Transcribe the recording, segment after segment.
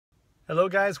Hello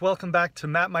guys, welcome back to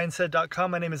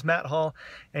mattmindset.com. My name is Matt Hall,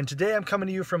 and today I'm coming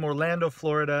to you from Orlando,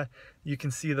 Florida. You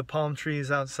can see the palm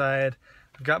trees outside.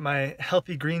 I've got my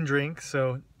healthy green drink,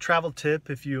 so travel tip: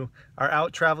 if you are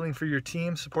out traveling for your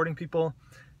team, supporting people,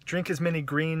 drink as many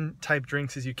green type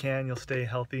drinks as you can. You'll stay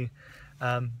healthy.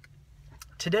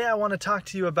 Today I want to talk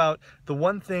to you about the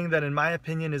one thing that in my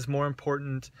opinion is more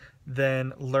important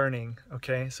than learning,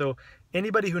 okay? So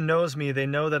anybody who knows me, they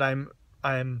know that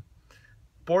I'm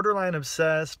borderline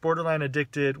obsessed, borderline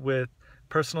addicted with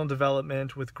personal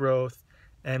development, with growth,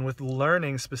 and with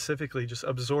learning specifically, just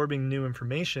absorbing new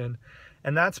information.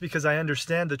 And that's because I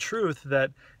understand the truth that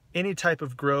any type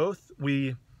of growth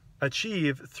we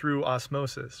achieve through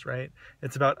osmosis, right?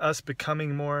 It's about us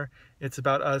becoming more. It's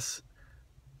about us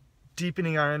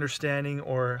deepening our understanding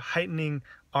or heightening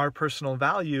our personal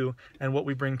value and what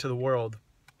we bring to the world.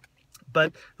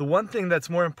 But the one thing that's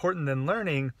more important than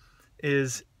learning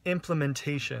is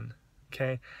implementation,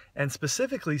 okay? And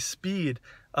specifically speed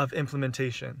of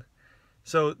implementation.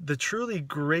 So the truly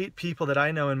great people that I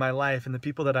know in my life and the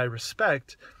people that I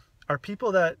respect are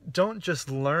people that don't just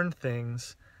learn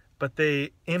things, but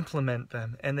they implement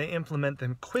them, and they implement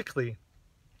them quickly.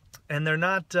 And they're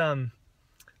not, a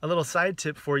little side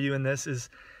tip for you in this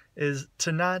is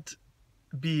to not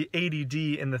be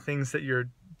ADD in the things that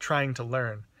you're trying to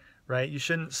learn, right? You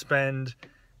shouldn't spend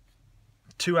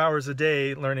 2 hours a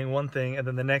day learning one thing, and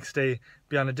then the next day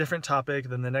be on a different topic,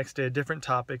 then the next day a different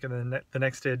topic, and then the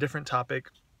next day a different topic.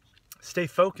 Stay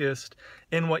focused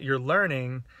in what you're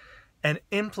learning and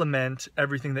implement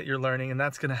everything that you're learning, and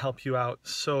that's going to help you out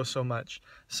so much.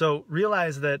 So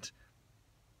realize that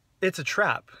it's a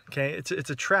trap, okay? It's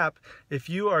a trap if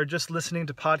you are just listening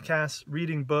to podcasts,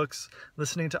 reading books,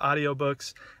 listening to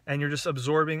audiobooks, and you're just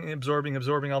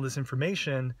absorbing all this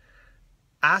information.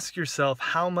 Ask yourself,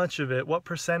 how much of it, what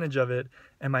percentage of it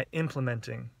am I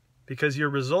implementing? Because your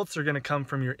results are going to come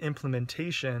from your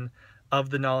implementation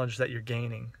of the knowledge that you're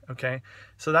gaining, okay?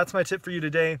 So that's my tip for you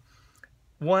today.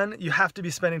 1, you have to be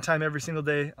spending time every single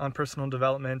day on personal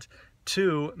development.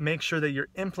 2, make sure that you're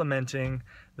implementing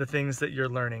the things that you're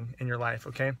learning in your life,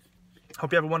 okay?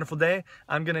 Hope you have a wonderful day.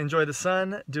 I'm going to enjoy the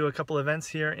sun, do a couple events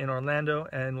here in Orlando,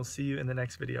 and we'll see you in the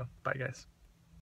next video. Bye, guys.